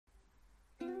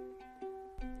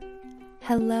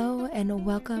Hello and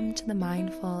welcome to the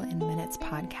Mindful in Minutes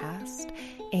podcast,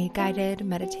 a guided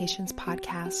meditations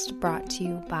podcast brought to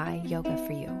you by Yoga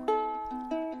for You.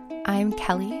 I'm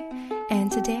Kelly, and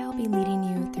today I'll be leading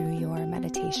you through your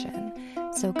meditation.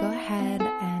 So go ahead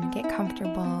and get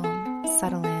comfortable,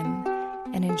 settle in,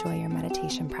 and enjoy your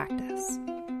meditation practice.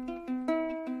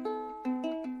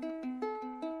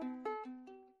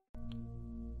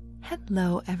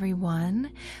 Hello,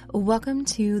 everyone. Welcome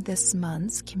to this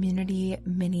month's community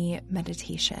mini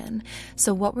meditation.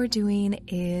 So what we're doing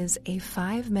is a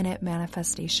 5-minute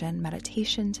manifestation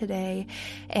meditation today,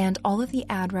 and all of the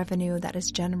ad revenue that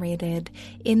is generated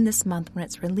in this month when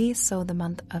it's released, so the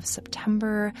month of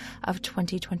September of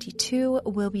 2022,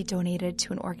 will be donated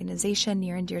to an organization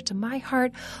near and dear to my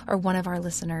heart or one of our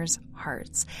listeners'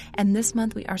 hearts. And this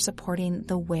month we are supporting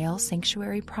the Whale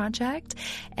Sanctuary Project,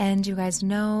 and you guys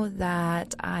know that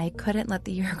I couldn't let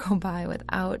the year go by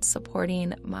without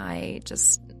supporting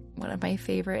one of my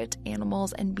favorite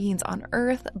animals and beings on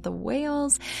earth, the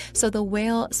whales. So the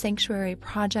Whale Sanctuary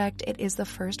Project, it is the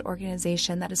first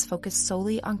organization that is focused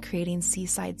solely on creating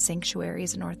seaside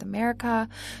sanctuaries in North America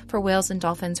for whales and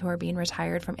dolphins who are being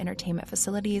retired from entertainment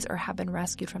facilities or have been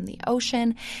rescued from the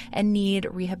ocean and need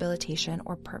rehabilitation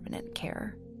or permanent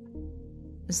care.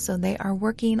 So they are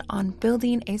working on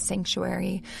building a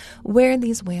sanctuary where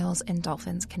these whales and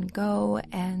dolphins can go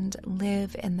and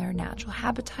live in their natural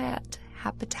habitat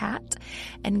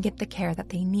and get the care that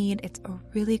they need. It's a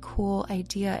really cool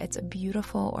idea. It's a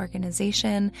beautiful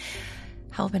organization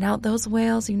helping out those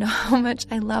whales. You know how much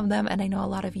I love them, and I know a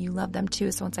lot of you love them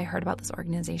too. So once I heard about this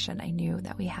organization, I knew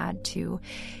that we had to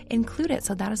include it.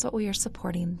 So that is what we are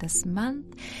supporting this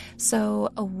month.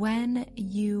 So when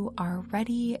you are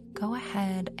ready, go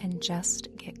ahead and just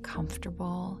get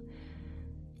comfortable.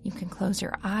 You can close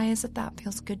your eyes if that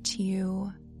feels good to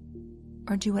you,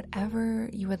 or do whatever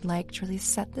you would like to really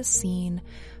set the scene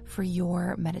for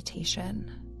your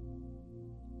meditation.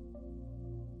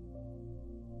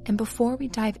 And before we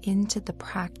dive into the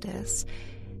practice,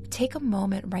 take a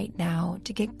moment right now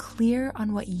to get clear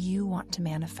on what you want to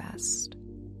manifest.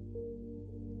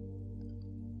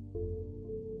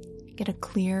 Get a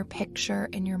clear picture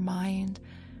in your mind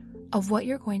of what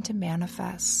you're going to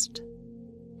manifest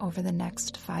over the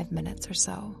next 5 minutes or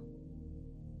so.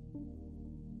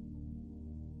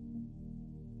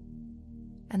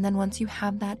 And then once you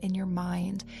have that in your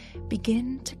mind,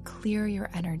 begin to clear your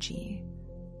energy.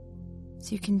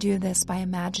 So you can do this by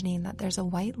imagining that there's a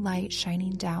white light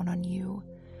shining down on you,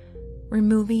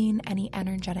 removing any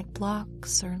energetic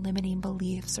blocks or limiting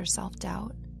beliefs or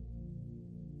self-doubt.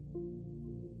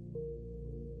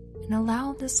 And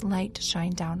allow this light to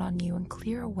shine down on you and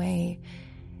clear away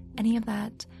any of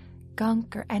that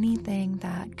gunk or anything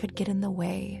that could get in the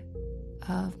way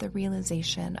of the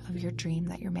realization of your dream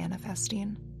that you're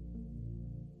manifesting.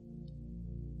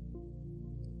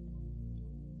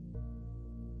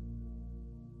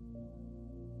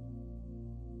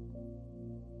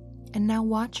 And now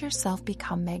watch yourself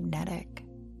become magnetic.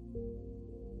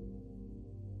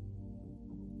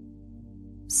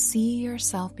 See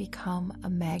yourself become a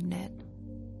magnet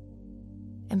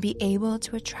and be able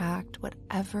to attract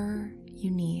whatever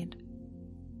you need.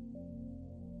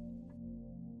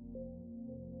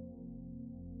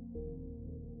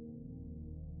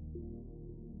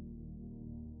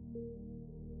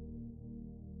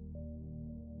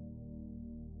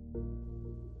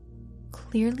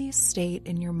 Clearly state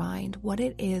in your mind what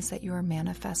it is that you are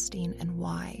manifesting and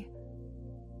why.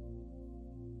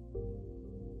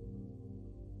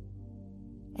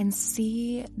 And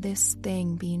see this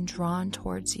thing being drawn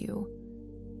towards you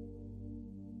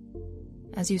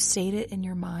as you state it in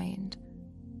your mind.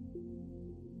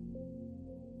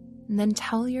 And then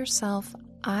tell yourself,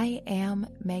 I am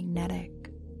magnetic.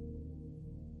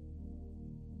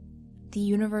 The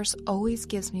universe always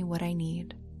gives me what I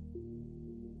need.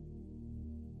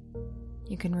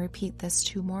 You can repeat this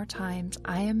 2 more times.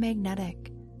 I am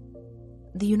magnetic.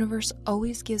 The universe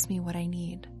always gives me what I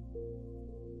need.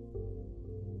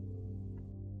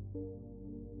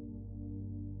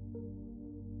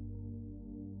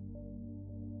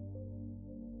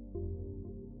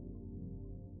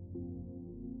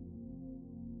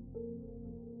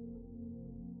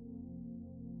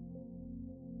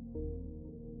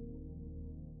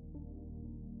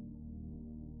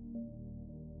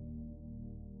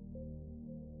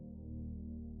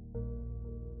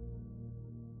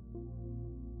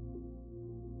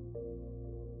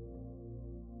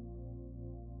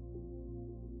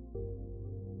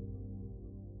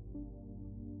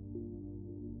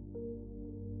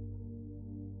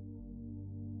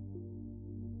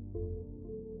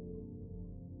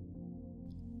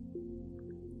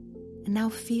 And now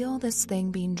feel this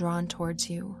thing being drawn towards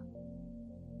you.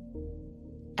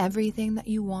 Everything that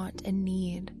you want and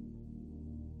need,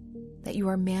 that you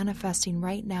are manifesting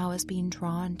right now, is being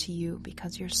drawn to you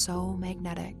because you're so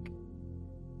magnetic.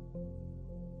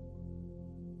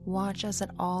 Watch as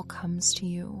it all comes to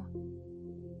you.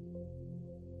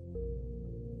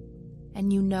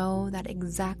 And you know that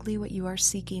exactly what you are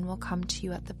seeking will come to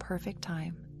you at the perfect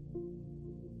time.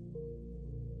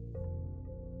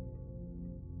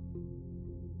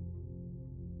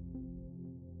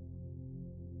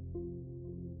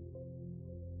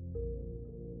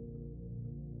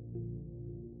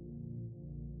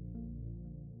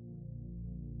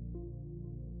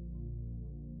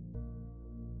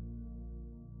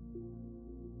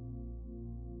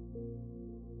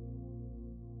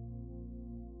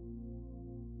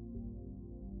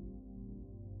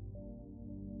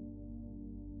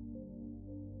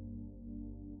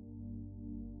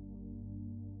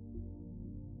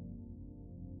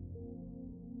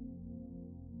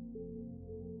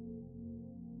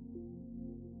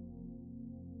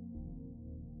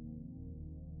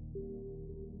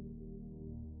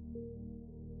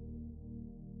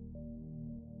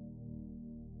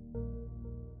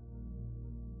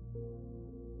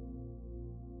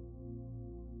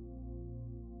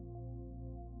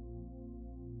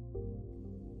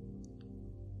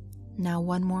 Now,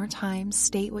 one more time,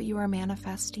 state what you are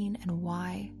manifesting and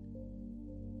why.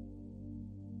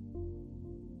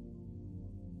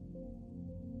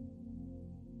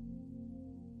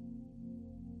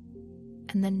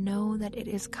 And then know that it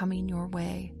is coming your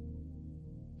way,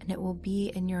 and it will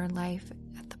be in your life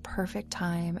at the perfect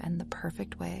time and the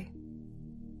perfect way.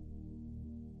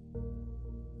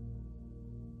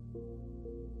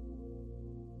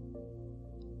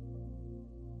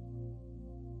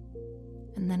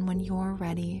 And then when you're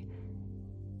ready,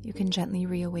 you can gently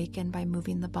reawaken by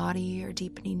moving the body or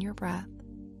deepening your breath.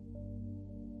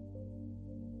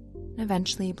 And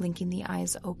eventually blinking the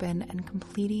eyes open and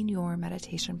completing your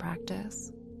meditation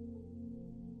practice.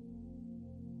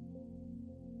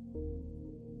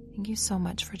 Thank you so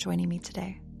much for joining me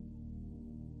today.